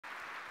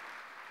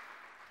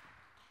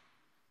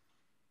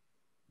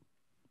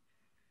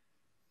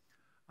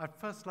I'd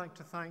first like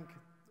to thank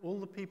all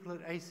the people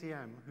at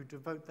ACM who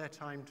devote their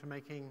time to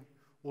making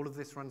all of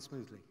this run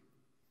smoothly.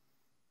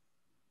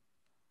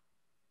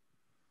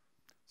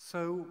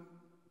 So,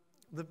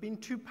 there have been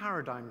two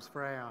paradigms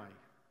for AI.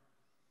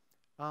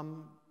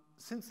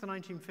 Since the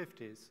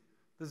 1950s,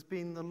 there's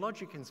been the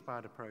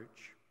logic-inspired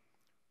approach,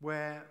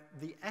 where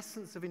the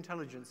essence of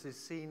intelligence is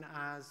seen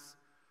as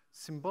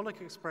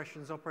symbolic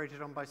expressions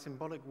operated on by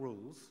symbolic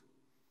rules,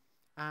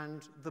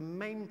 and the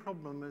main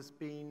problem has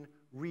been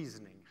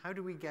reasoning. How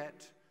do we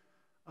get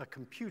a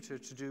computer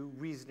to do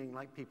reasoning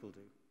like people do?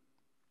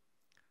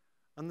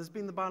 And there's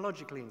been the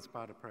biologically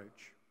inspired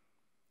approach,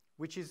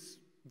 which is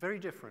very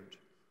different.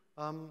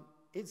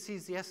 It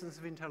sees the essence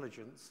of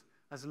intelligence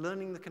as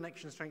learning the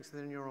connection strengths of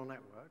the neural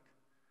network,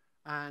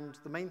 and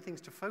the main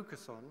things to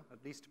focus on,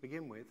 at least to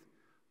begin with,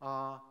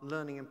 are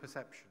learning and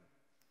perception.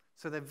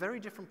 So they're very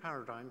different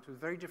paradigms with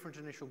very different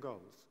initial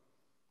goals.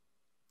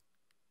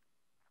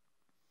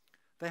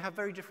 They have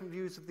very different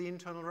views of the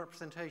internal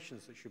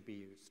representations that should be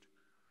used.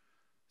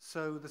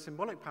 So the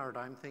symbolic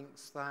paradigm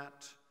thinks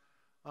that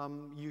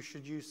you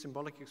should use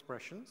symbolic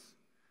expressions,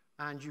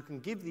 and you can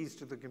give these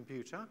to the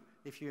computer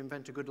if you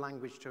invent a good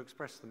language to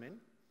express them in.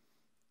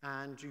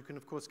 And you can,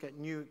 of course, get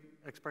new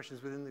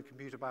expressions within the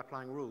computer by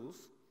applying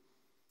rules.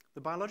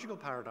 The biological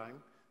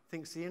paradigm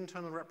thinks the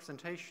internal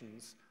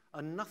representations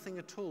are nothing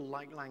at all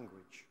like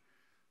language.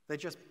 They're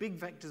just big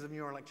vectors of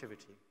neural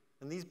activity.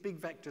 And these big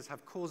vectors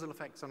have causal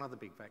effects on other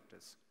big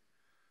vectors.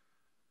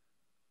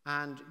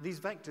 And these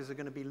vectors are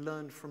going to be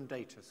learned from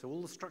data. So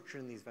all the structure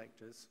in these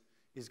vectors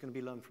is going to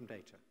be learned from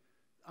data.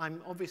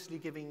 I'm obviously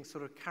giving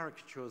sort of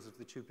caricatures of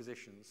the two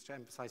positions to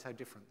emphasize how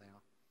different they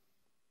are.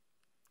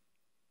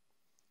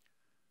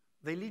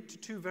 They lead to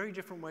two very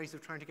different ways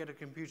of trying to get a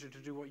computer to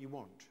do what you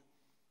want.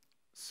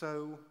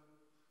 So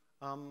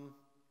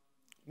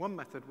one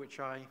method, which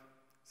I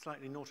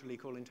slightly naughtily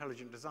call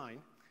intelligent design,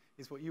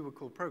 is what you would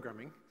call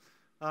programming.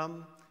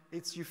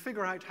 It's you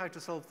figure out how to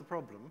solve the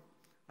problem,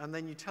 and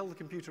then you tell the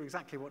computer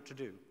exactly what to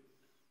do.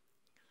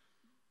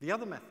 The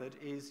other method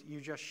is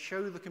you just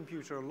show the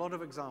computer a lot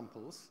of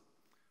examples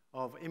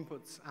of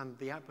inputs and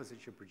the outputs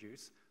it should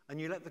produce, and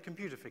you let the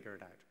computer figure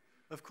it out.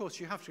 Of course,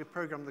 you have to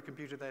program the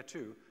computer there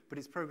too, but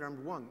it's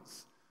programmed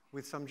once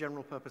with some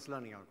general purpose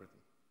learning algorithm.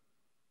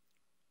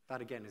 That,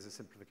 again, is a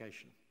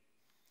simplification.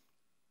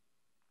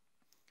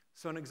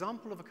 So an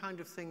example of a kind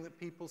of thing that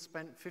people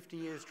spent 50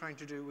 years trying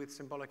to do with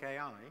symbolic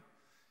AI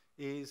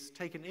is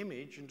take an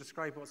image and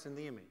describe what's in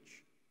the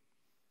image.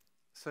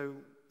 So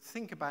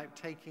think about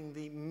taking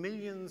the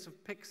millions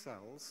of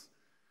pixels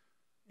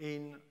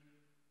in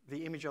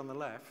the image on the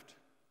left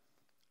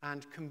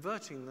and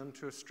converting them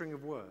to a string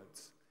of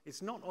words.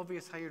 It's not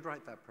obvious how you'd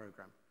write that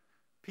program.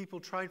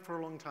 People tried for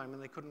a long time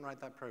and they couldn't write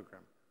that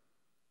program.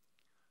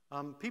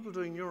 People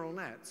doing neural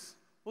nets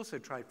also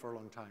tried for a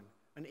long time.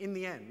 And in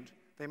the end,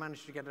 they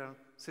managed to get a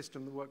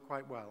system that worked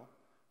quite well,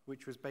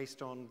 which was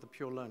based on the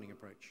pure learning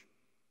approach.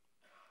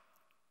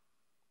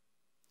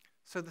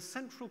 So the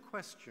central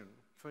question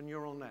for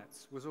neural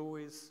nets was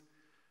always,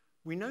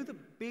 we know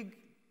that big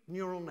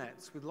neural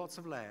nets with lots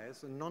of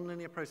layers and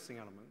nonlinear processing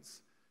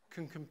elements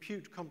can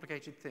compute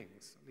complicated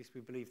things. At least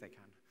we believe they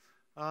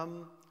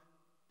can.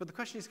 But the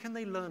question is, can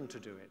they learn to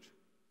do it?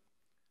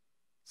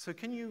 So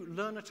can you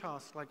learn a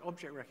task like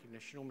object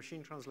recognition or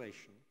machine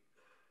translation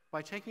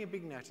by taking a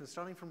big net and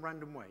starting from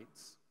random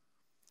weights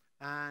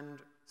and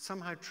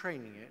somehow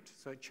training it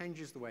so it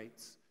changes the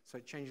weights, so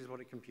it changes what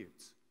it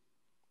computes?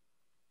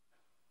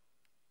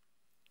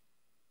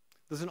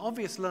 There's an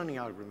obvious learning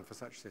algorithm for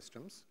such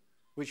systems,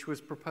 which was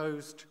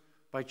proposed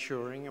by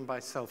Turing and by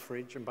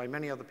Selfridge and by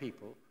many other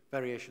people,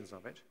 variations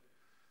of it.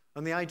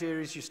 And the idea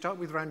is you start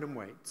with random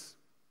weights.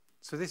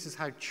 So this is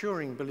how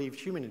Turing believed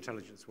human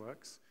intelligence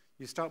works.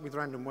 You start with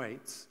random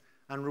weights,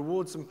 and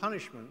rewards and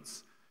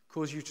punishments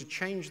cause you to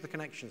change the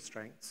connection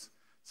strengths,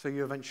 so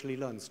you eventually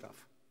learn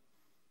stuff.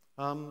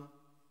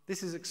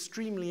 This is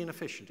extremely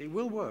inefficient. It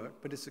will work,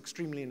 but it's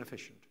extremely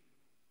inefficient.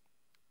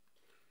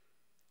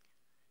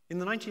 In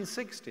the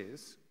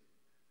 1960s,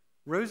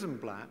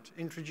 Rosenblatt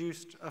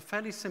introduced a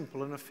fairly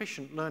simple and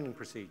efficient learning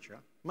procedure,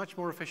 much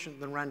more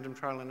efficient than random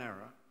trial and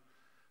error,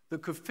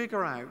 that could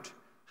figure out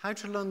how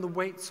to learn the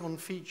weights on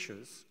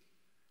features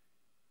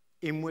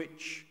in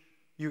which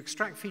you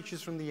extract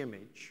features from the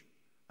image,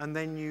 and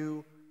then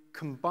you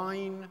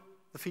combine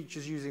the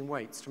features using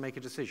weights to make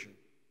a decision.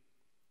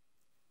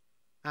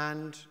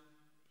 And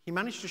he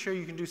managed to show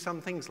you can do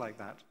some things like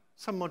that,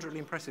 some moderately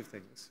impressive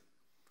things.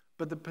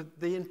 But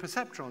in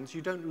perceptrons,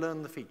 you don't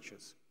learn the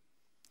features.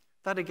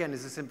 That, again,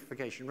 is a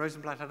simplification.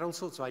 Rosenblatt had all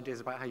sorts of ideas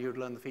about how you would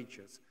learn the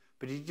features,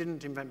 but he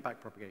didn't invent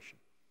backpropagation.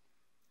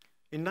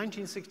 In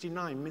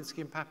 1969, Minsky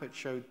and Papert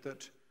showed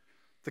that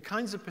the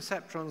kinds of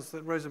perceptrons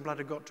that Rosenblatt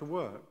had got to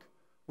work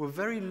were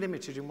very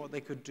limited in what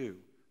they could do.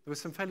 There were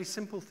some fairly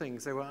simple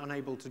things they were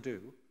unable to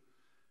do.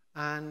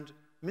 And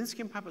Minsky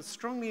and Papert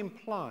strongly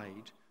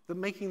implied that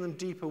making them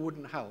deeper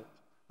wouldn't help,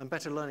 and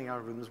better learning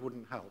algorithms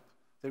wouldn't help.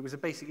 That it was a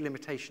basic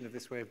limitation of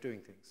this way of doing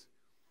things.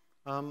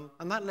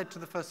 And that led to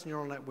the first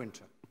neural net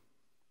winter.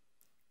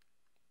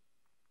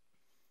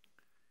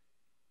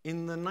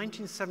 In the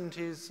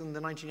 1970s and the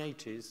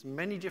 1980s,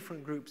 many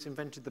different groups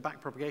invented the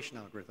backpropagation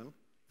algorithm,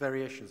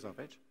 variations of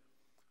it.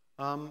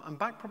 And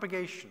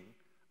backpropagation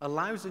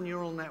allows a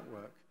neural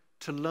network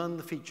to learn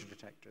the feature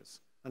detectors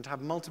and to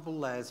have multiple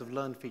layers of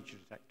learned feature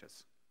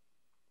detectors.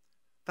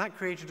 That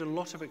created a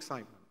lot of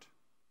excitement.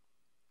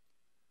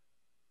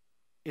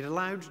 It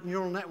allowed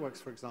neural networks,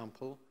 for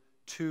example,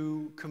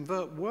 to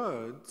convert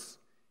words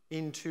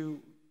into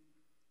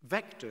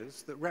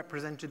vectors that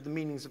represented the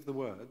meanings of the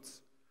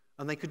words,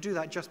 and they could do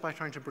that just by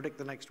trying to predict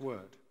the next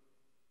word.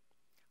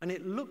 And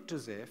it looked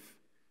as if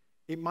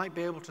it might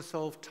be able to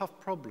solve tough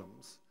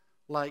problems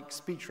like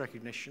speech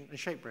recognition and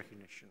shape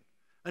recognition.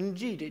 And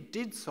indeed, it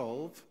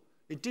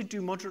did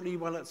do moderately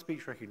well at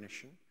speech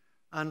recognition,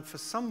 and for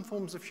some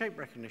forms of shape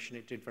recognition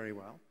it did very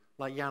well,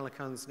 like Jan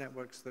LeCun's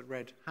networks that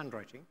read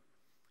handwriting.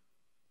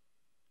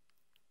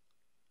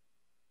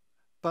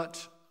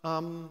 But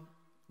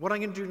what I'm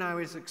going to do now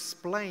is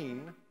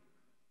explain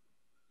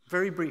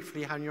very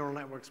briefly how neural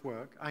networks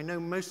work. I know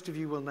most of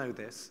you will know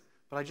this,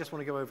 but I just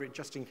want to go over it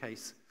just in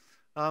case.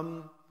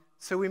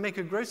 So we make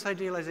a gross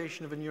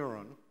idealization of a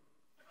neuron,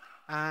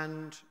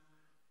 and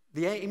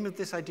the aim of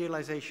this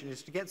idealization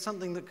is to get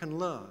something that can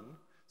learn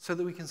so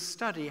that we can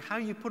study how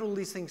you put all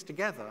these things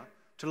together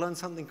to learn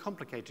something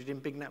complicated in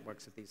big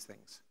networks of these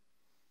things.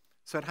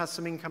 So it has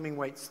some incoming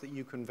weights that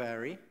you can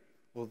vary,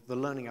 or the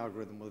learning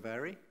algorithm will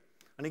vary,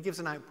 and it gives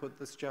an output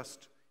that's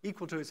just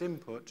equal to its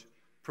input,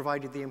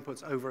 provided the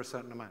input's over a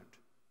certain amount.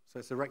 So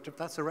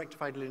that's a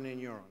rectified linear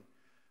neuron,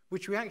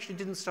 which we actually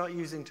didn't start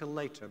using till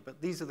later, but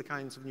these are the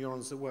kinds of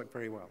neurons that work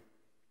very well.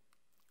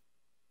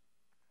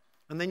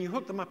 And then you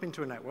hook them up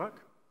into a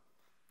network,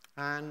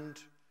 and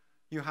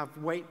you have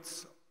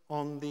weights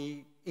on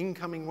the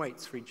incoming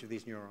weights for each of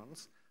these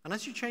neurons. And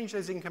as you change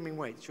those incoming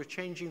weights, you're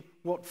changing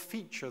what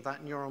feature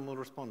that neuron will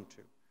respond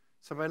to.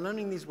 So by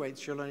learning these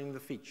weights, you're learning the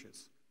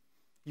features.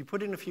 You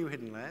put in a few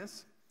hidden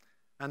layers,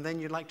 and then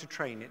you'd like to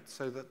train it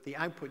so that the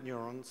output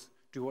neurons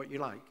do what you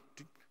like.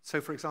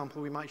 So for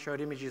example, we might show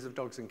it images of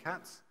dogs and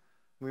cats.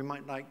 We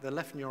might like the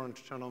left neuron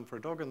to turn on for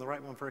a dog and the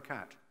right one for a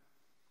cat.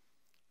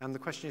 And the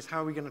question is,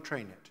 how are we going to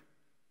train it?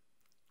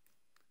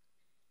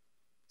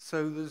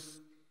 So there's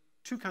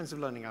two kinds of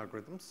learning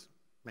algorithms,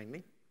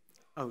 mainly.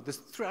 Oh, there's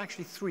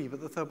actually three,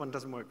 but the third one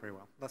doesn't work very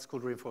well. That's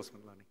called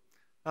reinforcement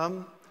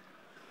learning.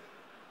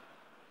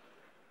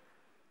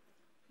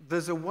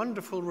 There's a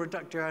wonderful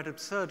reductio ad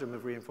absurdum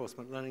of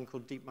reinforcement learning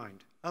called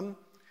DeepMind.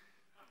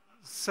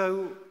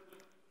 So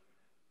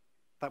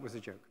that was a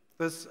joke.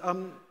 There's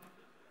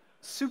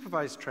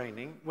supervised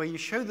training, where you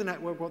show the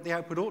network what the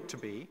output ought to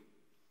be,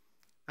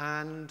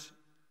 and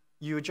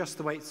you adjust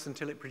the weights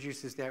until it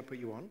produces the output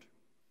you want.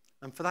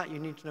 And for that, you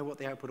need to know what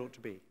the output ought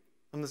to be.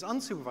 And there's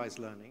unsupervised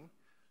learning,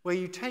 where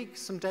you take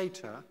some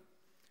data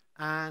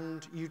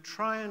and you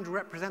try and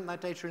represent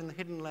that data in the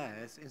hidden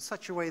layers in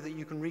such a way that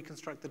you can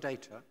reconstruct the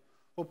data,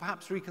 or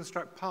perhaps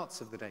reconstruct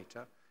parts of the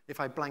data. If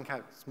I blank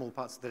out small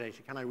parts of the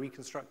data, can I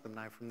reconstruct them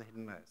now from the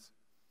hidden layers?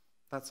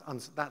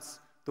 That's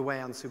the way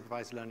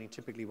unsupervised learning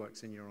typically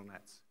works in neural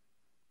nets.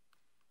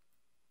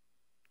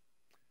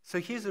 So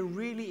here's a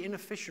really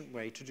inefficient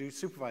way to do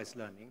supervised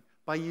learning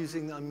by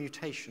using a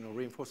mutation or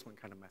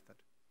reinforcement kind of method.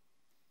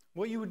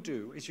 What you would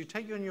do is you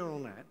take your neural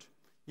net,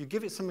 you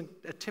give it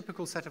a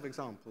typical set of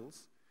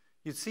examples,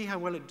 you'd see how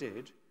well it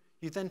did,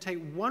 you'd then take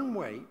one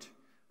weight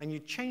and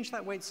you'd change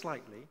that weight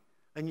slightly,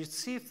 and you'd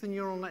see if the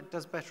neural net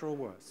does better or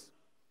worse.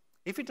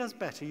 If it does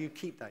better, you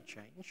keep that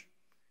change.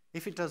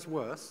 If it does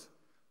worse,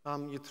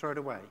 you'd throw it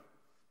away.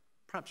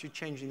 Perhaps you'd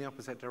change in the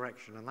opposite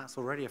direction, and that's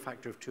already a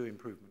factor of 2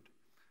 improvement.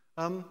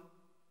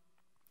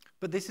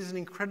 But this is an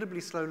incredibly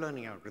slow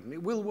learning algorithm.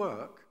 It will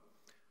work,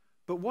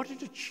 but what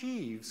it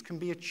achieves can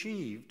be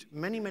achieved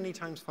many, many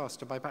times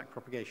faster by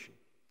backpropagation.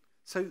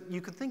 So you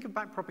can think of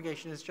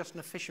backpropagation as just an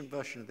efficient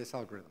version of this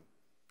algorithm.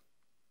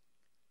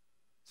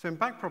 So in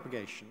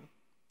backpropagation,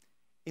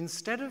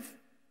 instead of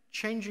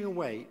changing a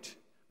weight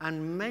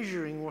and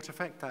measuring what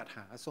effect that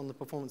has on the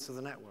performance of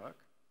the network,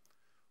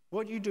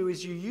 what you do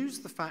is you use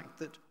the fact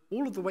that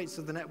all of the weights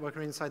of the network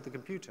are inside the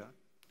computer.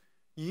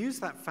 You use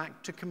that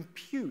fact to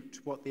compute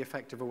what the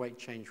effect of a weight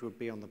change would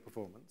be on the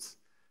performance.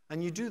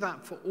 And you do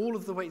that for all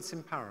of the weights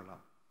in parallel.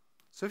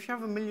 So if you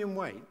have 1 million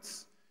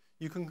weights,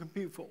 you can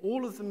compute for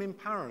all of them in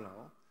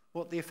parallel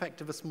what the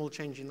effect of a small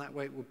change in that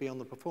weight would be on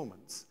the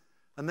performance.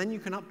 And then you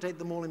can update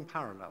them all in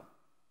parallel.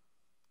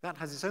 That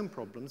has its own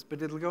problems,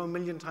 but it'll go 1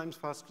 million times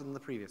faster than the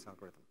previous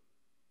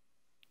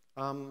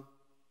algorithm.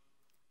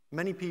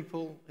 Many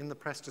people in the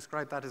press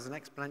describe that as an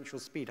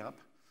exponential speedup.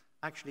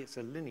 Actually, it's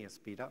a linear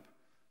speedup.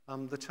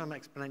 The term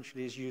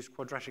exponentially is used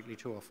quadratically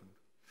too often.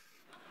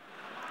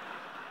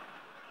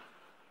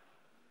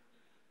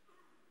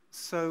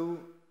 So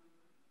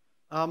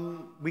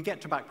we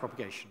get to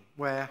backpropagation,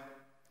 where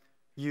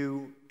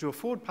you do a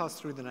forward pass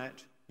through the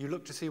net, you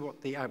look to see what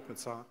the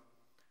outputs are,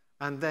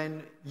 and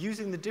then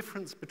using the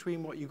difference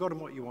between what you got and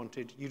what you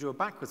wanted, you do a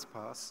backwards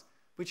pass,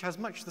 which has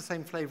much the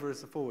same flavor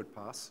as the forward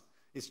pass.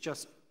 It's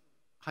just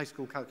high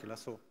school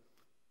calculus, or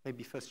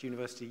maybe first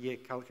university year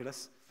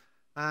calculus.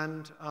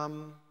 And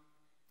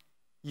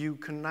You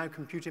can now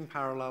compute in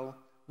parallel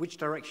which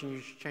direction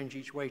you should change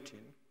each weight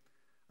in.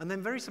 And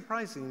then very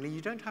surprisingly,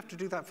 you don't have to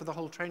do that for the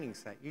whole training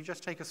set. You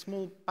just take a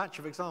small batch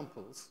of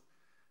examples,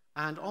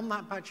 and on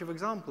that batch of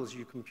examples,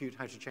 you compute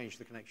how to change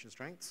the connection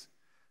strengths.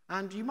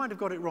 And you might have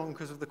got it wrong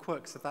because of the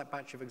quirks of that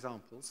batch of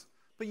examples,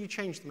 but you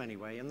change them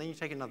anyway, and then you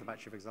take another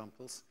batch of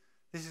examples.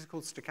 This is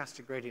called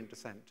stochastic gradient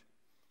descent.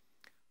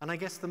 And I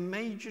guess the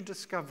major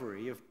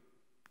discovery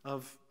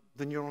of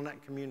the neural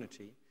net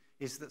community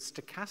is that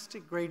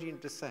stochastic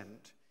gradient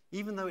descent,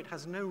 even though it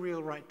has no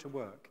real right to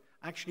work,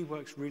 actually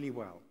works really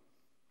well.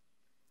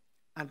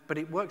 But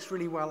it works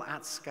really well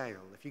at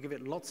scale. If you give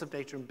it lots of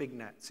data and big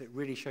nets, it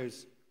really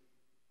shows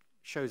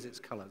its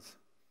colors.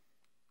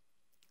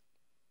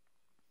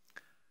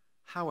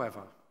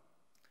 However,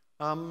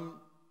 in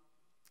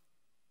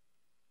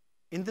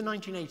the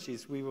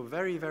 1980s, we were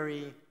very,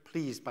 very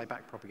pleased by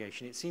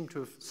backpropagation. It seemed to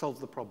have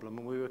solved the problem,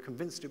 and we were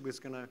convinced it was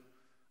going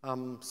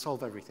to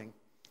solve everything.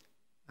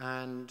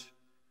 And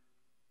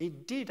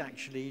it did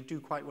actually do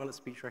quite well at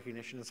speech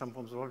recognition and some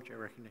forms of object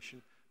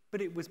recognition,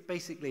 but it was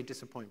basically a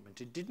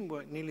disappointment. It didn't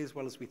work nearly as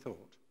well as we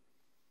thought.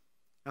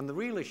 And the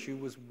real issue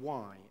was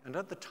why. And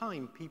at the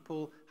time,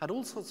 people had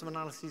all sorts of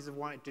analyses of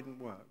why it didn't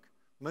work,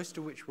 most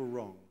of which were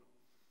wrong.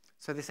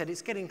 So they said,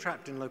 it's getting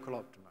trapped in local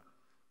optima.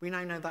 We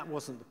now know that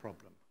wasn't the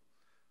problem.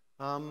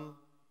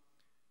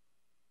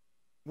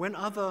 When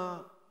other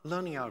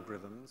learning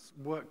algorithms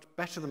worked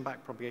better than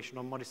backpropagation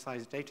on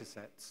modest-sized data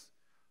sets,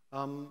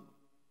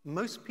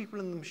 most people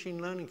in the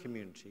machine learning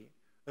community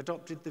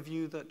adopted the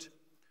view that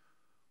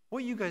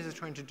what you guys are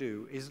trying to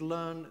do is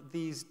learn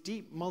these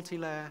deep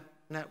multi-layer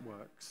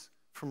networks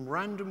from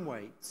random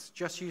weights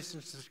just using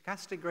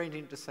stochastic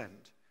gradient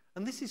descent.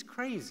 And this is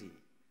crazy.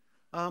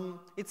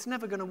 It's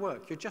never going to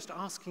work. You're just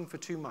asking for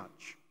too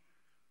much.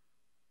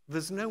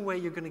 There's no way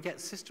you're going to get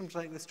systems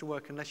like this to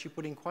work unless you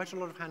put in quite a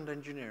lot of hand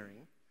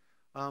engineering.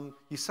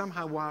 You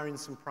somehow wire in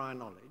some prior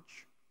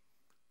knowledge.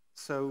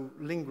 So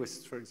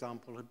linguists, for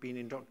example, have been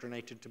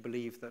indoctrinated to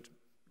believe that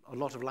a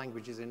lot of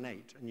language is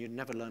innate, and you'd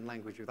never learn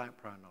language without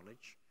prior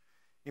knowledge.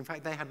 In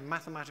fact, they had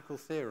mathematical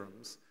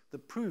theorems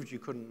that proved you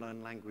couldn't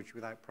learn language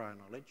without prior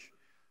knowledge.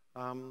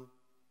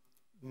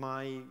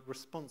 My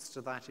response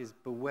to that is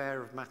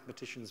beware of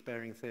mathematicians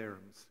bearing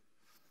theorems.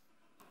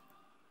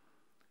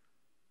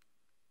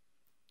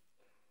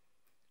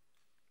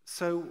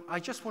 So I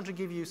just want to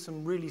give you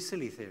some really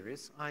silly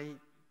theories. I'm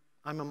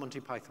a Monty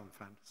Python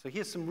fan. So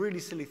here's some really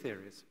silly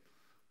theories.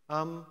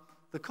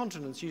 The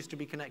continents used to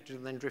be connected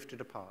and then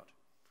drifted apart.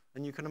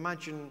 And you can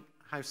imagine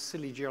how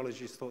silly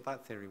geologists thought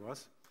that theory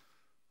was.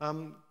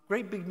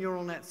 Great big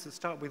neural nets that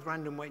start with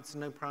random weights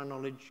and no prior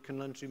knowledge can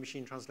learn to do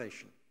machine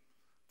translation.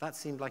 That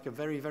seemed like a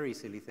very, very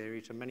silly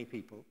theory to many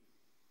people.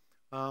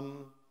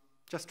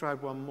 Just to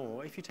add one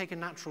more, if you take a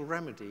natural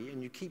remedy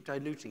and you keep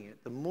diluting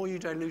it, the more you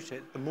dilute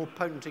it, the more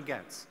potent it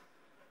gets.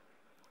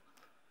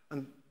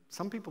 And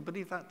some people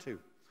believe that too.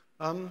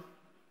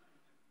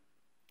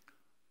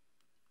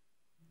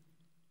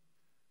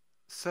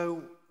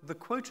 So the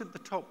quote at the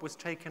top was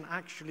taken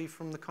actually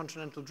from the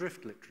continental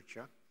drift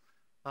literature.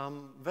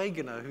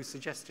 Wegener, who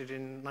suggested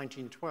in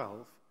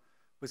 1912,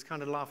 was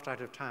kind of laughed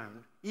out of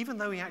town, even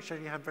though he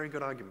actually had very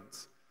good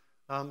arguments.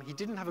 He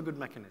didn't have a good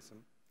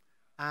mechanism.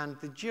 And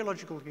the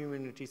geological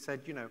community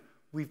said, you know,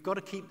 we've got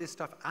to keep this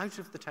stuff out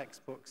of the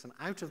textbooks and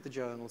out of the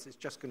journals. It's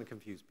just going to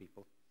confuse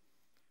people.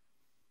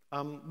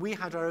 We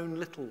had our own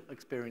little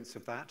experience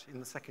of that in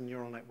the second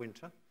neural net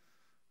winter.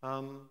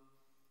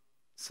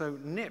 So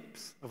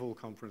NIPS, of all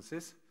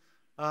conferences,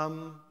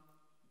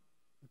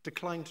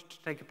 declined to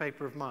take a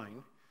paper of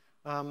mine.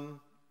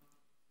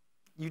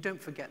 You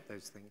don't forget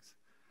those things.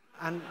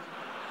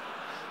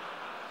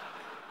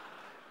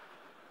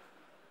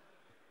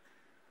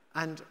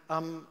 And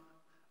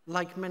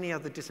like many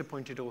other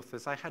disappointed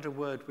authors, I had a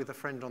word with a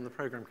friend on the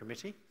program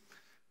committee.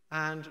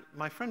 And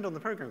my friend on the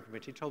program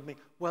committee told me,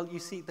 well, you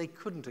see, they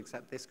couldn't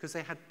accept this because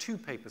they had 2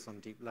 papers on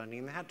deep learning,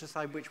 and they had to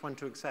decide which one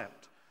to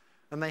accept.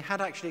 And they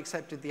had actually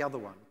accepted the other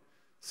one.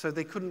 So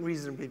they couldn't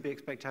reasonably be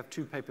expected to have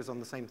 2 papers on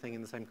the same thing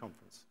in the same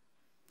conference.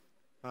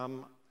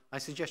 I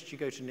suggest you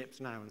go to NIPS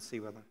now and see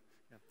whether.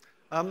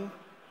 Yeah.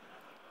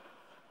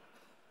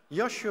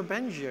 Yoshua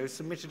Bengio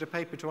submitted a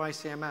paper to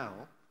ICML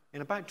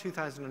in about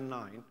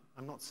 2009.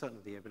 I'm not certain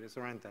of the year, but it's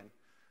around then.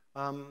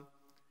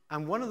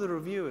 And one of the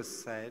reviewers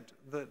said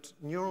that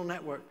neural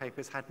network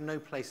papers had no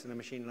place in a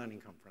machine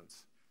learning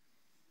conference.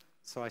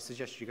 So I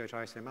suggest you go to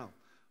ICML.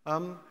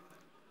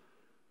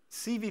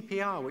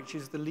 CVPR, which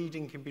is the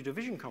leading computer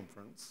vision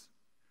conference,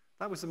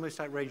 that was the most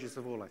outrageous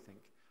of all, I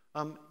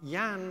think.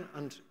 Jan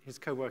and his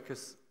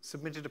co-workers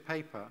submitted a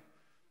paper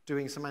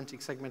doing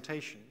semantic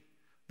segmentation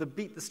that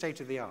beat the state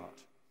of the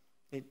art.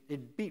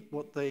 It beat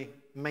what the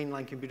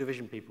mainline computer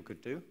vision people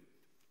could do.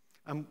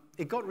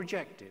 It got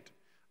rejected.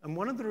 And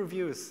one of the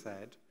reviewers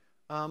said,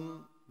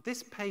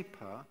 this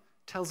paper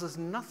tells us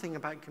nothing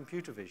about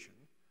computer vision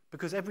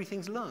because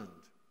everything's learned.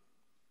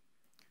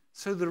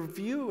 So the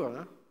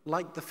reviewer,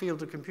 like the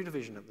field of computer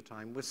vision at the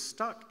time, was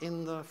stuck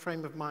in the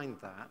frame of mind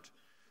that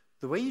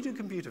The way you do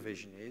computer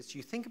vision is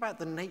you think about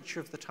the nature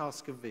of the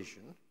task of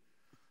vision.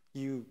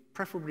 You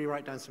preferably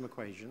write down some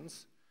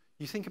equations.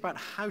 You think about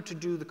how to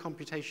do the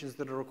computations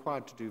that are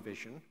required to do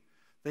vision.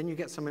 Then you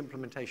get some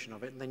implementation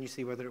of it, and then you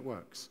see whether it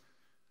works.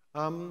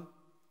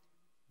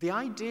 The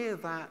idea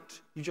that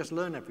you just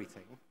learn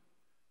everything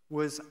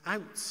was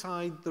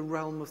outside the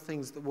realm of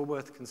things that were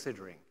worth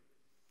considering.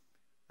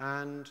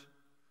 And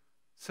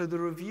so the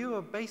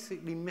reviewer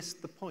basically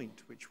missed the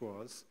point, which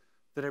was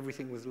that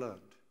everything was learned.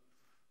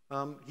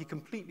 He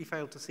completely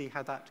failed to see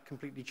how that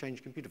completely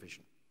changed computer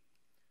vision.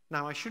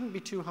 Now, I shouldn't be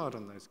too hard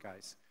on those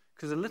guys,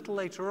 because a little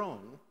later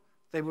on,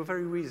 they were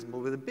very reasonable.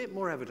 With a bit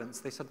more evidence,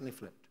 they suddenly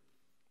flipped.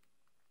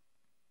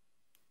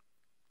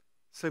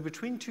 So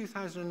between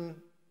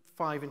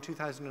 2005 and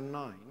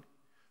 2009,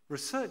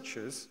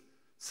 researchers,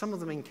 some of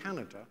them in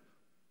Canada,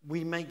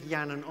 we make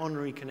Jan an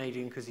honorary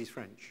Canadian because he's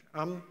French,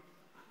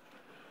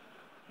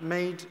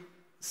 made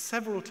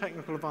several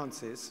technical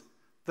advances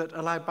that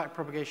allowed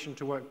backpropagation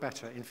to work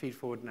better in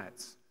feed-forward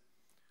nets.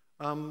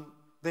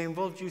 They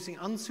involved using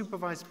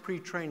unsupervised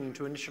pre-training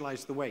to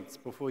initialize the weights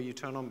before you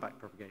turn on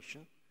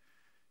backpropagation.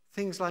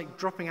 Things like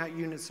dropping out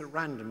units at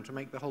random to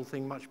make the whole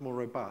thing much more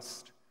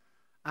robust,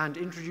 and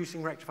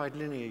introducing rectified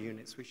linear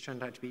units, which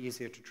turned out to be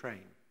easier to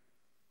train.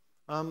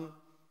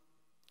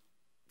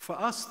 For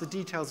us, the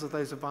details of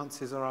those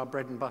advances are our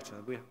bread and butter.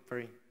 We're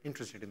very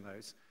interested in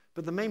those.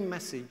 But the main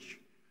message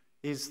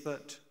is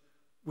that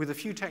with a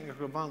few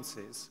technical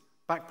advances,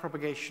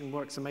 backpropagation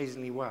works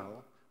amazingly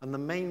well. And the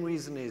main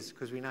reason is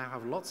because we now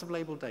have lots of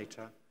labeled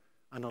data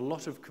and a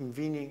lot of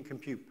convenient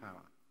compute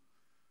power.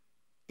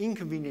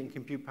 Inconvenient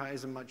compute power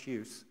isn't much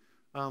use.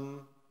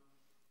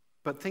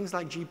 But things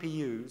like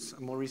GPUs,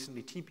 and more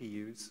recently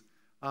TPUs,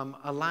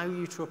 allow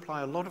you to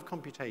apply a lot of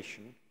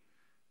computation,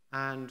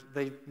 and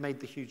they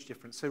made the huge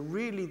difference. So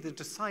really, the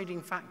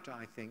deciding factor,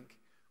 I think,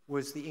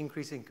 was the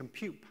increase in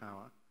compute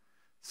power.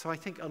 So I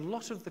think a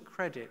lot of the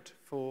credit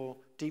for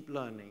deep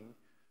learning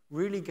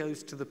really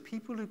goes to the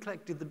people who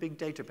collected the big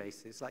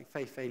databases, like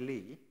Fei-Fei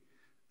Li,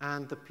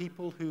 and the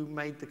people who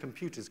made the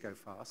computers go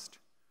fast,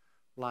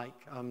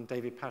 like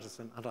David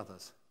Patterson and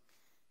others,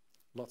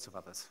 lots of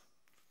others.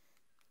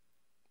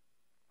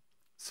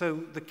 So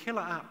the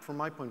killer app, from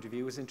my point of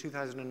view, was in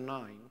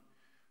 2009,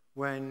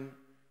 when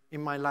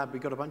in my lab we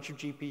got a bunch of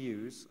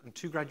GPUs and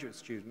 2 graduate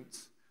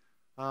students,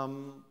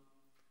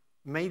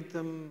 made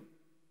them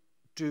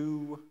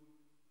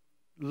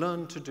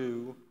learn to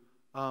do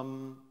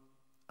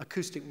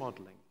acoustic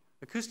modeling.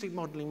 Acoustic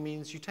modeling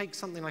means you take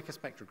something like a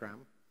spectrogram,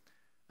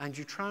 and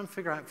you try and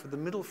figure out for the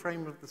middle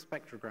frame of the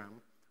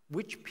spectrogram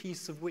which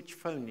piece of which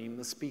phoneme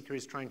the speaker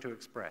is trying to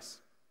express.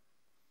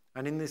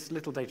 And in this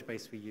little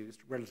database we used,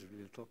 relatively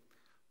little,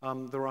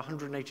 there are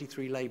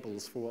 183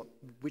 labels for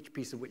which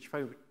piece of which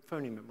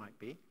phoneme it might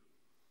be.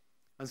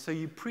 And so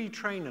you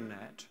pre-train a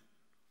net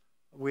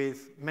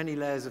with many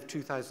layers of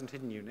 2,000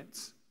 hidden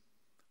units.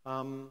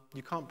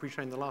 You can't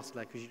pre-train the last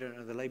layer because you don't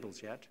know the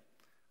labels yet.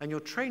 And you're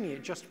training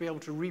it just to be able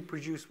to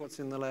reproduce what's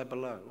in the layer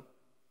below.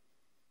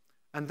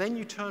 And then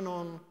you turn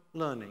on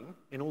learning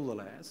in all the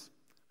layers,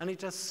 and it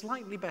does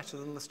slightly better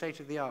than the state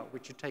of the art,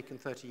 which had taken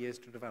 30 years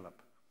to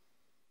develop.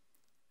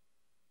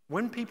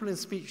 When people in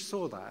speech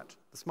saw that,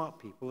 the smart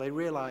people, they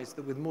realized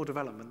that with more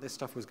development, this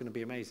stuff was going to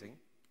be amazing.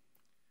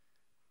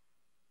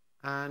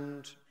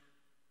 And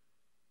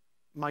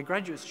my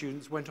graduate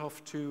students went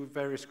off to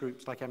various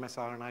groups like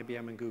MSR and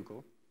IBM and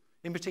Google.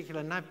 In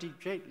particular, Navdeep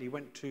Jaitley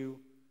went to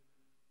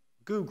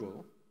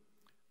Google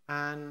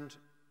and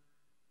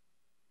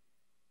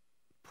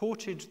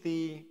ported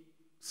the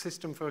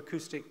system for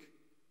acoustic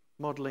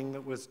modeling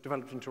that was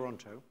developed in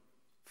Toronto,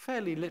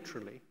 fairly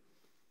literally,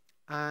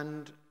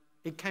 and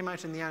it came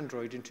out in the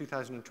Android in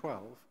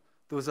 2012.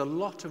 There was a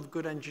lot of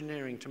good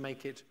engineering to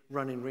make it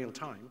run in real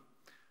time,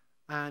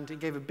 and it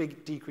gave a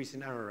big decrease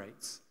in error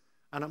rates.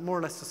 And at more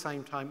or less the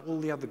same time, all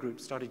the other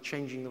groups started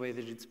changing the way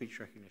they did speech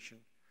recognition.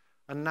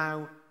 And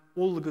now,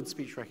 all the good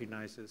speech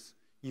recognizers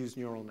use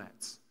neural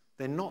nets.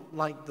 They're not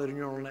like the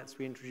neural nets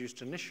we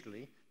introduced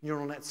initially.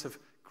 Neural nets have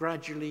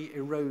gradually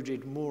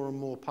eroded more and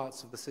more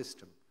parts of the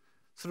system.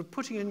 Sort of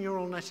putting a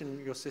neural net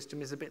in your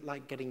system is a bit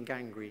like getting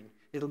gangrene.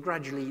 It'll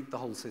gradually eat the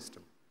whole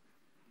system.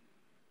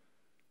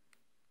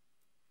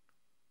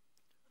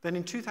 Then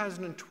in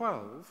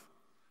 2012,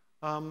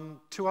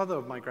 2 other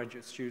of my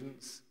graduate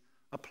students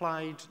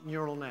applied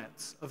neural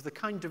nets of the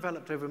kind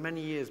developed over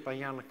many years by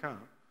Yann LeCun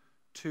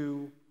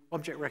to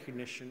object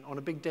recognition on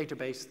a big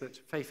database that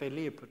Fei-Fei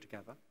Li had put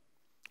together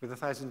with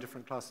 1,000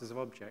 different classes of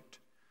object.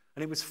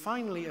 And it was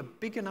finally a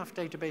big enough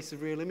database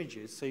of real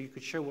images so you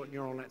could show what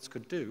neural nets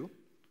could do,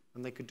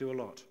 and they could do a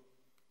lot.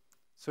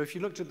 So if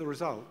you looked at the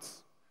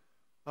results,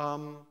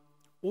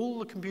 all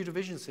the computer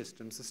vision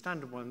systems, the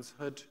standard ones,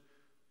 had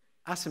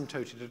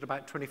asymptoted at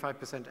about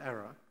 25%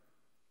 error.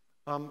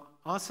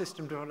 Our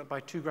system, developed by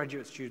 2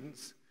 graduate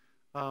students,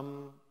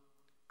 got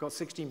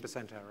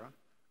 16% error.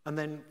 And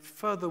then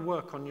further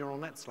work on neural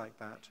nets like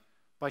that,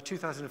 by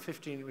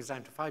 2015 it was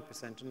down to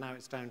 5%, and now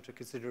it's down to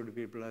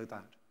considerably below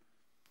that.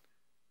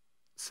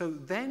 So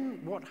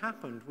then what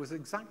happened was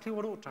exactly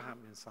what ought to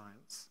happen in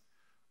science.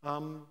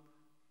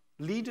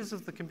 leaders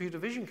of the computer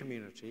vision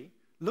community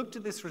looked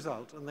at this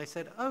result and they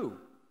said, oh,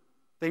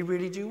 they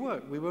really do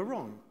work. We were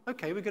wrong.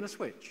 OK, we're going to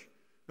switch.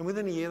 And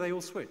within a year, they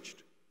all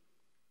switched.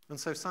 And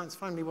so science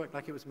finally worked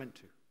like it was meant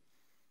to.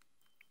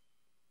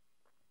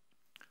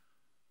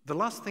 The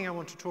last thing I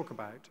want to talk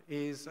about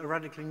is a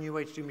radically new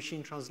way to do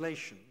machine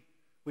translation,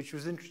 which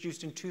was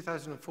introduced in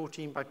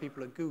 2014 by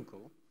people at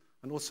Google,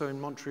 and also in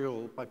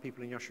Montreal by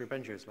people in Yoshua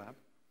Bengio's lab.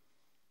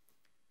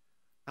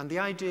 And the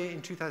idea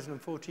in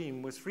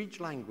 2014 was for each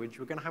language,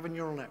 we're going to have a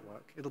neural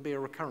network. It'll be a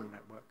recurrent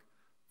network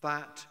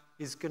that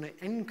is going to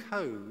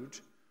encode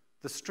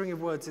the string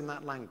of words in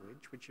that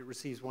language, which it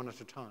receives one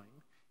at a time,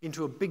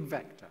 into a big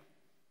vector.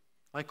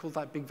 I call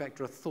that big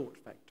vector a thought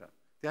vector.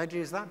 The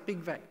idea is that big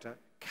vector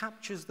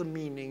captures the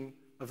meaning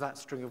of that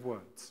string of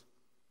words.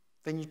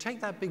 Then you take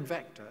that big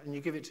vector and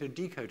you give it to a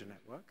decoder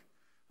network,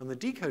 and the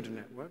decoder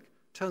network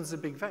turns the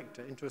big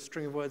vector into a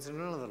string of words in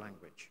another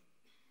language.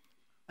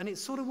 And it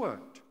sort of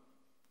worked.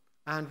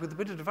 And with a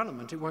bit of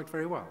development, it worked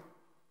very well.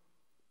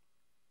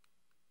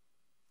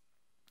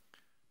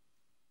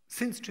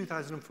 Since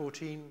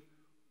 2014,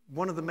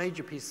 one of the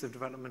major pieces of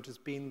development has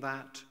been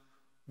that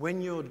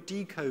when you're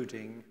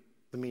decoding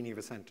the meaning of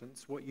a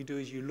sentence, what you do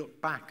is you look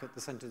back at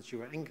the sentence you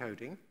were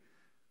encoding,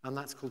 and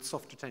that's called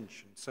soft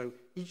attention. So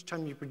each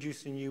time you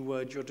produce a new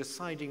word, you're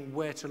deciding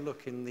where to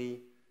look in the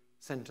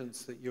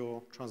sentence that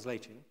you're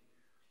translating.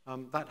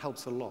 That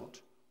helps a lot.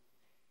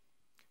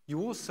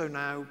 You also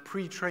now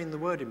pre-train the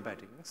word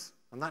embeddings,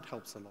 and that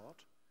helps a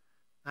lot.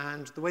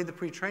 And the way the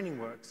pre-training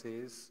works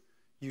is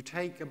you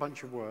take a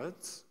bunch of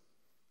words,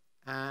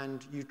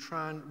 and you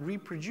try and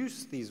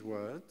reproduce these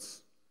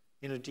words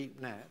in a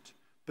deep net,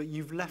 but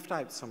you've left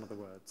out some of the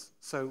words.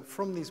 So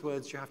from these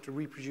words, you have to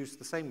reproduce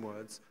the same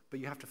words,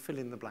 but you have to fill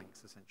in the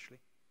blanks, essentially.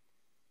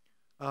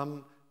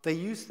 They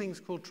use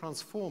things called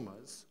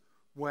transformers,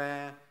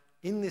 where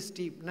in this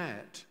deep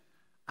net,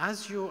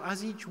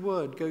 as each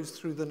word goes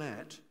through the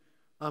net,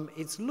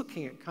 it's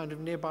looking at kind of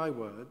nearby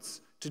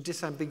words to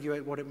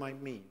disambiguate what it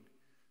might mean.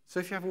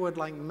 So if you have a word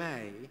like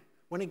may,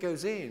 when it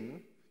goes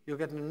in, you'll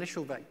get an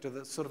initial vector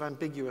that's sort of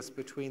ambiguous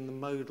between the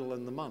modal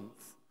and the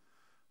month.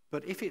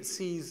 But if it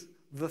sees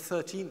the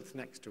 13th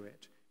next to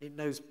it, it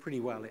knows pretty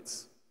well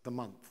it's the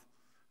month.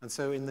 And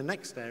so in the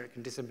next layer, it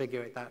can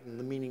disambiguate that, and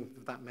the meaning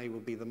of that may will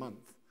be the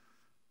month.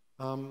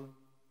 And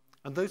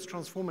those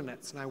transformer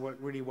nets now work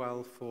really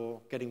well for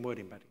getting word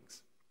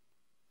embeddings.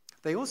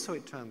 They also,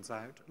 it turns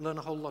out, learn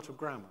a whole lot of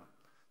grammar.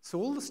 So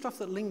all the stuff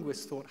that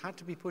linguists thought had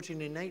to be put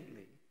in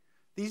innately,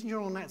 these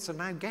neural nets are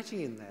now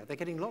getting in there. They're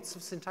getting lots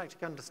of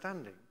syntactic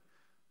understanding,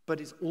 but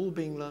it's all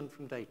being learned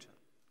from data.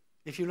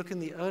 If you look in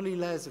the early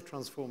layers of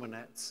transformer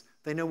nets,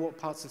 they know what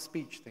parts of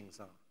speech things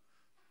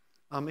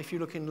are. If you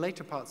look in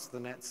later parts of the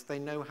nets, they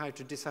know how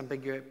to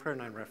disambiguate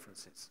pronoun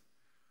references.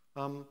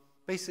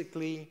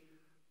 Basically,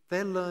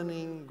 they're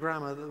learning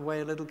grammar the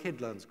way a little kid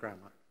learns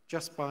grammar,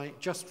 just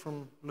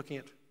from looking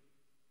at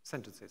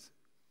sentences.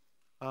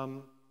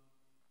 So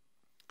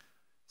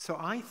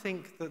I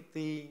think that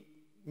the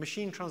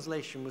machine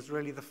translation was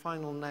really the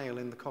final nail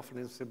in the coffin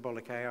of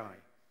symbolic AI.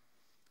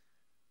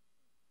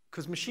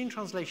 Because machine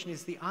translation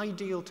is the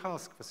ideal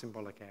task for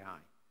symbolic AI.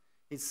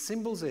 It's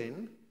symbols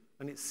in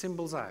and it's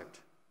symbols out.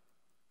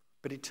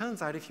 But it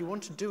turns out if you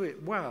want to do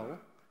it well,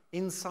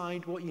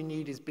 inside what you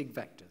need is big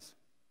vectors.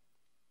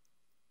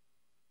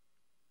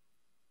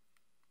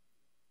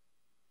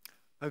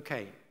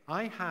 OK,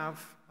 I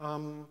have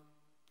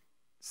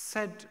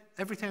said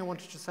everything I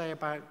wanted to say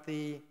about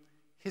the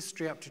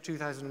history up to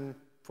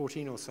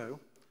 2014 or so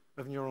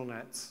of neural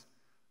nets.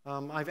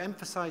 I've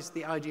emphasized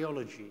the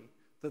ideology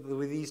that there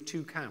were these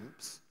two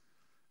camps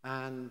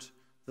and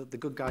that the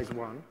good guys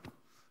won.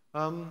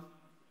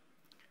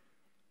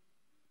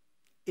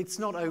 It's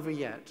not over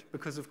yet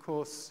because, of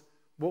course,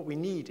 what we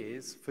need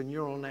is for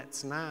neural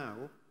nets now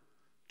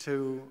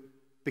to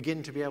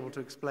begin to be able to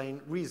explain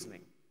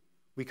reasoning.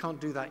 We can't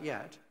do that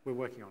yet. We're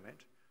working on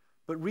it.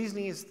 But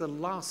reasoning is the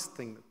last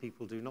thing that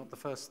people do, not the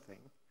first thing.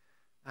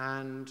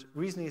 And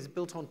reasoning is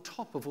built on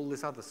top of all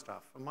this other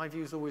stuff. And my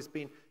view has always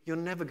been, you're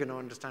never going to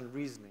understand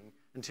reasoning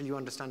until you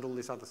understand all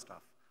this other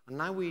stuff. And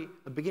now we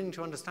are beginning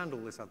to understand all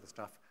this other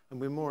stuff,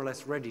 and we're more or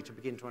less ready to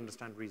begin to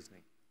understand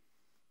reasoning.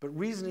 But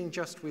reasoning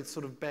just with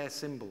sort of bare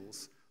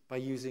symbols by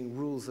using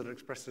rules that are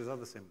expressed as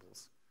other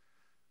symbols,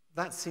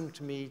 that seemed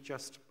to me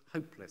just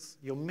hopeless.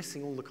 You're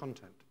missing all the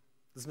content.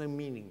 There's no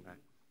meaning there.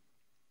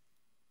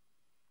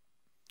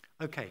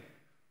 OK.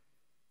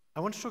 I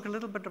want to talk a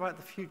little bit about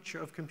the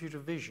future of computer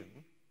vision.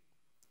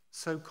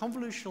 So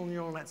convolutional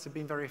neural nets have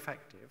been very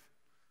effective.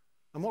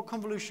 And what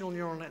convolutional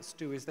neural nets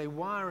do is they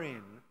wire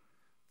in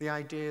the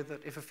idea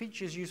that if a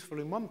feature is useful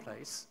in one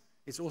place,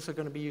 it's also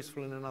going to be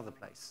useful in another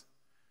place.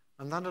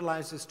 And that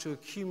allows us to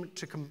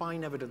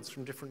combine evidence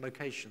from different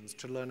locations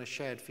to learn a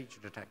shared feature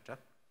detector.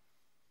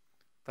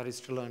 That is,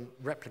 to learn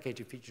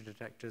replicated feature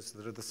detectors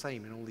that are the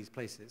same in all these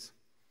places.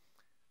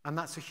 And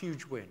that's a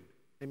huge win.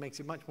 It makes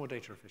it much more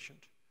data efficient.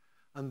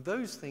 And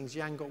those things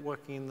Yang got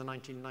working in the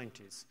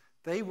 1990s.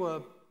 They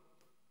were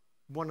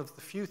one of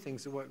the few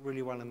things that worked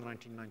really well in the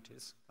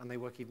 1990s, and they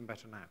work even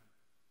better now.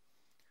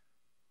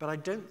 But I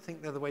don't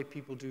think they're the way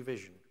people do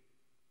vision.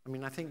 I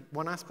mean, I think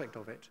one aspect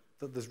of it,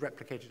 that there's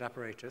replicated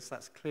apparatus,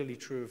 that's clearly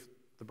true of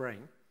the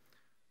brain,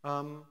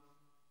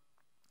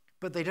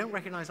 but they don't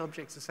recognize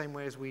objects the same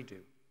way as we do.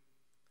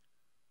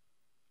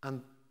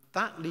 And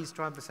that leads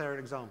to adversarial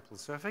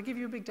examples. So if I give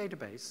you a big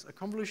database, a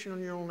convolutional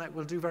neural net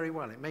will do very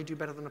well. It may do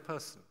better than a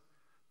person,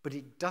 but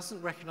it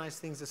doesn't recognize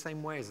things the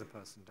same way as a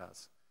person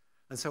does.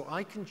 And so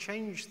I can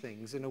change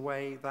things in a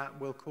way that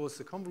will cause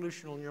the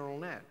convolutional neural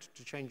net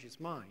to change its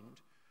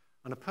mind,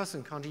 and a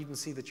person can't even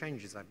see the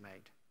changes I've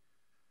made.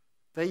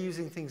 They're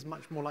using things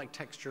much more like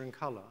texture and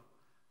color.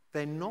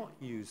 They're not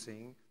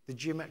using the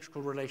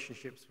geometrical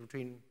relationships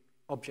between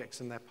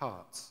objects and their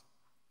parts.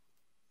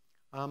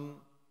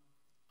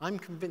 I'm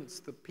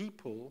convinced that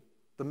people,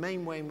 the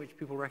main way in which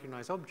people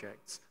recognize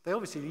objects, they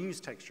obviously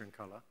use texture and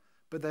color,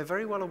 but they're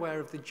very well aware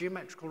of the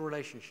geometrical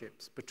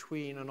relationships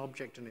between an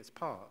object and its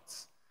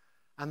parts.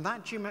 And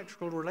that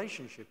geometrical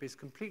relationship is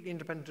completely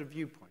independent of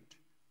viewpoint.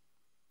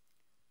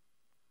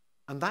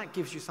 And that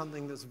gives you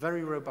something that's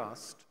very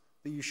robust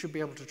that you should be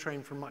able to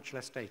train from much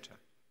less data.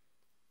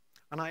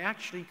 And I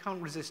actually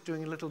can't resist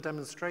doing a little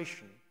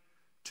demonstration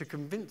to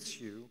convince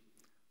you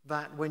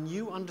that when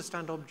you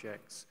understand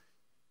objects,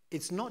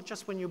 it's not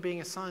just when you're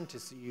being a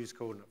scientist that you use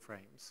coordinate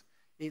frames.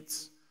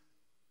 It's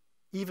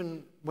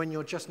even when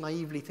you're just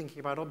naively thinking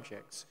about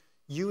objects,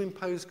 you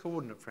impose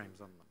coordinate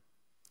frames on them.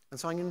 And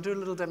so I'm going to do a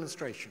little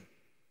demonstration.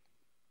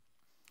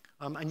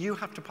 And you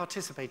have to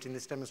participate in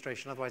this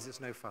demonstration, otherwise it's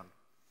no fun.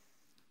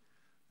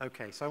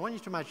 Okay, so I want you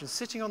to imagine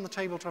sitting on the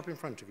tabletop in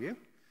front of you,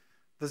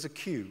 there's a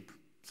cube.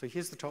 So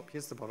here's the top,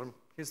 here's the bottom,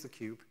 here's the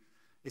cube.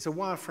 It's a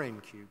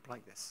wireframe cube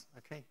like this,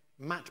 okay?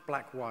 Matte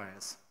black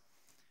wires.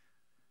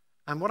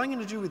 And what I'm going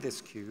to do with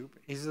this cube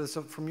is,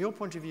 from your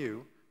point of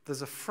view,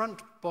 there's a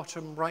front,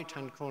 bottom,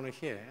 right-hand corner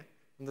here,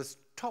 and there's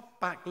top,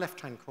 back,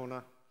 left-hand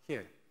corner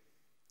here.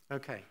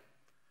 Okay.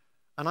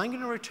 And I'm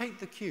going to rotate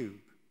the cube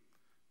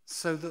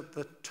so that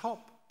the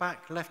top,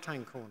 back,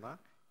 left-hand corner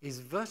is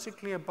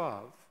vertically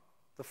above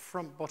the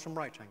front, bottom,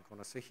 right-hand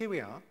corner. So here we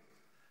are.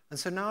 And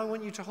so now I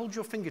want you to hold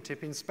your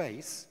fingertip in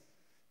space,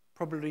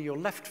 probably your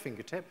left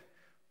fingertip,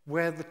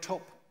 where the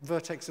top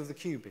vertex of the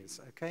cube is,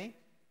 okay?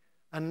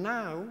 And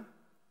now,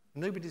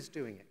 nobody's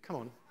doing it. Come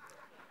on.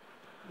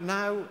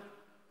 Now,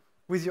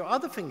 with your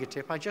other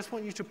fingertip, I just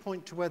want you to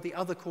point to where the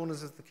other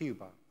corners of the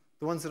cube are,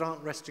 the ones that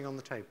aren't resting on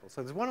the table.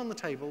 So there's one on the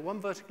table,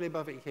 one vertically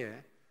above it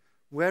here.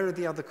 Where are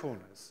the other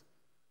corners?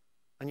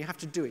 And you have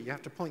to do it. You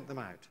have to point them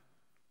out.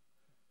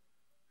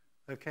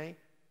 Okay?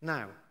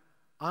 Now,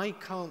 I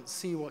can't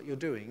see what you're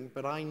doing,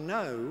 but I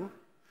know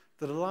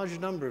that a large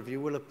number of you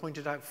will have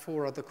pointed out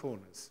 4 other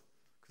corners,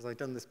 because I've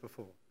done this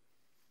before.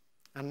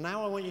 And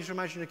now I want you to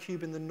imagine a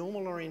cube in the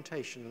normal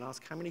orientation and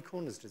ask how many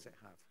corners does it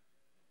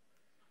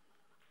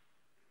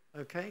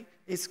have? Okay?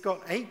 It's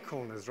got 8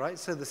 corners, right?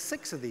 So there's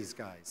 6 of these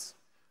guys.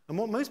 And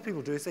what most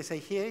people do is they say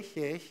here,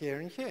 here, here,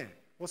 and here.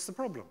 What's the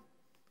problem?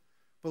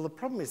 Well, the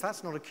problem is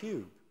that's not a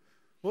cube.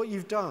 What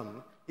you've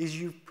done is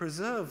you've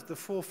preserved the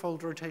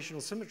 4-fold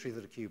rotational symmetry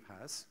that a cube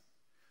has,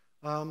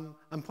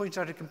 and pointed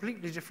out a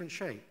completely different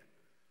shape.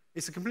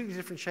 It's a completely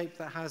different shape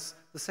that has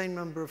the same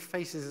number of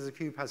faces as a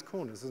cube has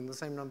corners, and the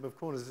same number of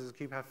corners as a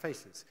cube has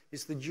faces.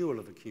 It's the dual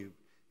of a cube,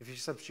 if you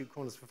substitute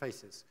corners for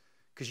faces,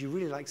 because you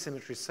really like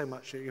symmetries so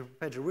much that you're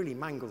prepared to really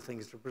mangle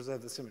things to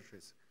preserve the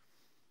symmetries.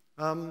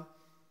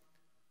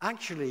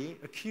 Actually,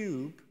 a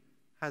cube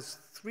has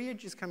 3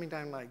 edges coming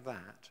down like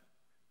that,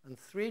 and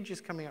 3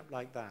 edges coming up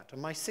like that,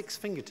 and my 6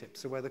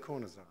 fingertips are where the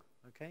corners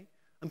are, okay?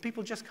 And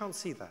people just can't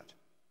see that,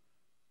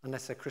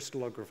 unless they're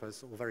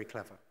crystallographers or very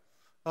clever.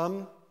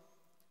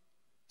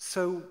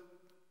 So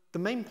the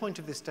main point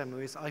of this demo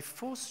is I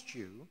forced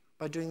you,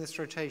 by doing this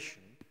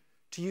rotation,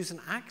 to use an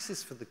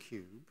axis for the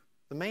cube.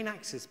 The main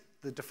axis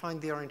that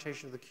defined the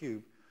orientation of the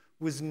cube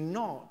was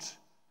not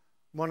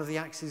one of the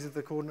axes of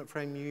the coordinate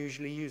frame you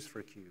usually use for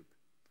a cube.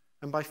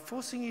 And by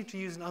forcing you to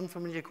use an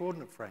unfamiliar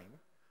coordinate frame,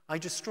 I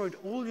destroyed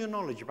all your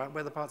knowledge about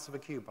where the parts of a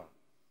cube are.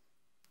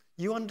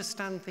 You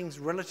understand things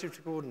relative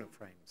to coordinate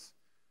frames.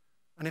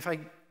 And if I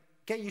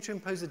get you to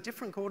impose a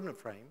different coordinate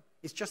frame,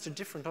 it's just a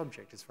different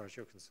object as far as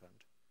you're concerned.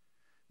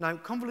 Now,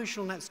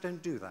 convolutional nets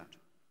don't do that.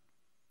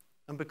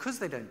 And because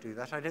they don't do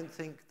that, I don't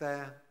think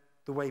they're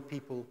the way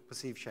people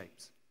perceive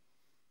shapes.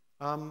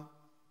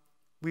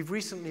 We've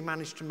recently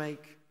managed to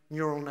make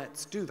neural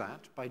nets do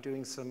that by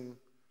doing some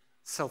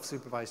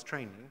self-supervised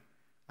training.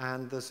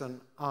 And there's an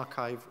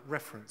archive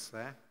reference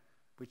there,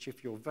 which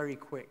if you're very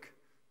quick,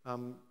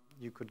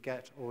 you could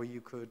get, or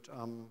you could,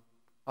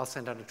 I'll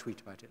send out a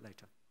tweet about it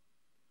later.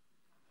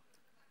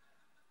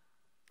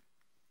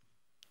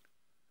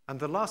 And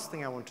the last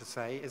thing I want to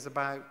say is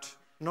about,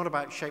 not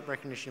about shape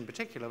recognition in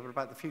particular, but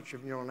about the future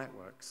of neural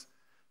networks.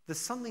 There's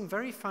something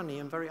very funny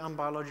and very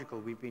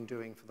unbiological we've been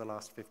doing for the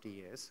last 50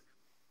 years,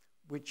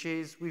 which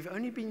is we've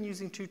only been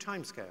using 2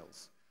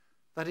 timescales.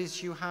 That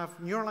is, you have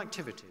neural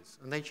activities,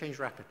 and they change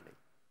rapidly.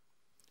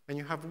 And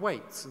you have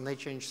weights, and they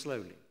change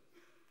slowly.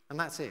 And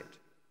that's it.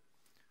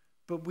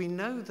 But we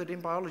know that in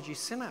biology,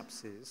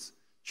 synapses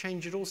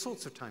change at all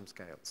sorts of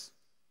timescales.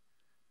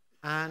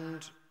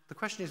 And the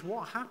question is,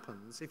 what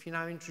happens if you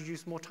now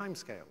introduce more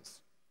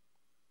timescales?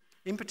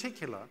 In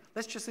particular,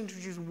 let's just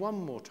introduce one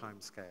more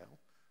timescale,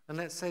 and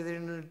let's say that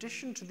in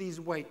addition to these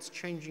weights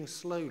changing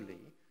slowly,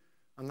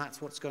 and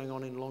that's what's going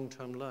on in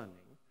long-term learning,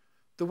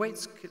 the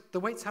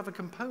weights have a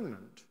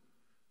component,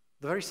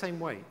 the very same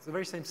weights, the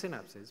very same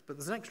synapses, but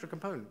there's an extra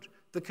component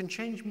that can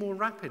change more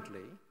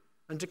rapidly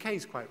and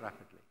decays quite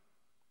rapidly.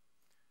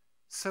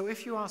 So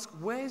if you ask,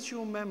 where's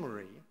your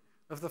memory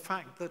of the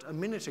fact that a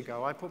minute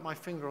ago I put my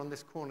finger on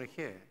this corner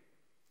here,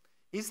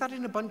 is that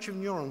in a bunch of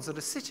neurons that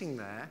are sitting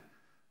there,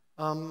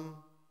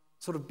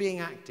 sort of being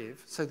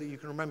active so that you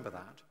can remember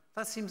that?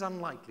 That seems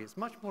unlikely. It's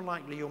much more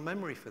likely your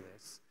memory for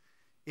this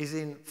is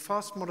in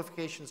fast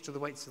modifications to the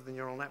weights of the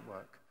neural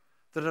network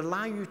that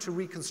allow you to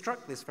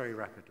reconstruct this very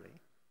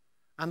rapidly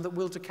and that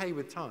will decay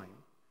with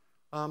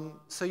time.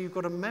 So you've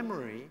got a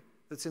memory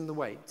that's in the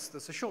weights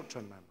that's a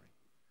short-term memory.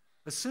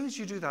 As soon as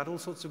you do that, all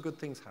sorts of good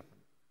things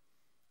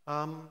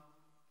happen.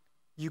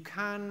 You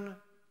can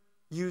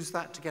use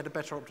that to get a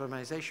better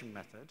optimization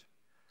method,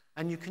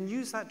 and you can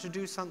use that to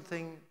do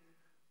something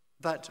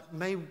that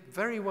may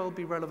very well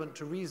be relevant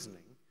to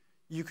reasoning.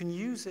 You can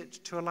use it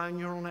to allow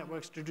neural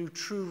networks to do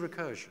true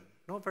recursion.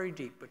 Not very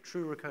deep, but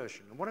true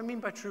recursion. And what I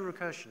mean by true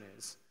recursion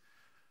is,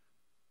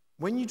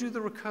 when you do the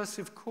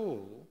recursive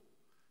call,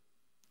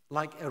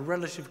 like a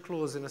relative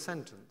clause in a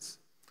sentence,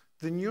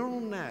 the neural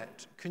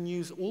net can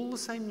use all the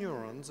same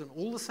neurons and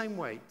all the same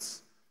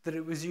weights that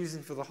it was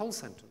using for the whole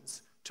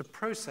sentence to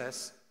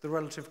process the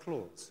relative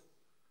clause.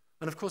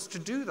 And of course, to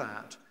do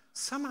that,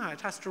 somehow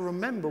it has to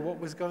remember what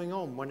was going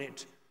on when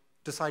it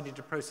decided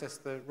to process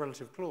the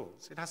relative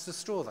clause. It has to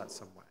store that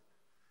somewhere.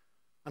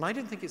 And I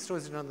don't think it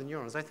stores it in other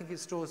neurons. I think it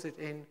stores it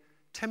in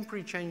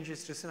temporary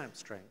changes to synapse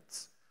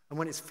strengths. And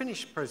when it's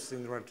finished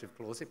processing the relative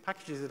clause, it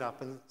packages it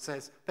up and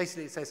says,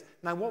 basically it says,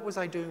 now what was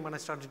I doing when I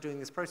started doing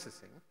this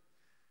processing?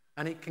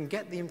 And it can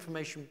get the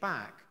information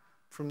back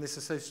from this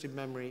associative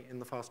memory in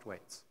the fast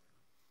weights.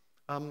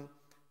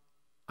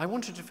 I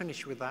wanted to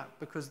finish with that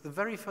because the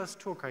very first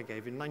talk I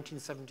gave in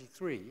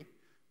 1973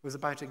 was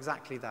about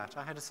exactly that.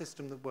 I had a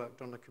system that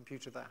worked on a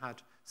computer that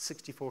had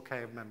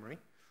 64K of memory.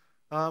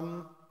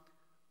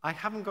 I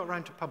haven't got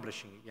around to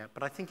publishing it yet,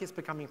 but I think it's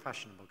becoming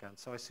fashionable again,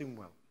 so I soon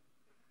will.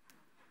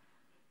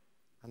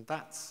 And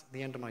that's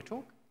the end of my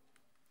talk,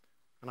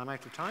 and I'm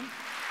out of time.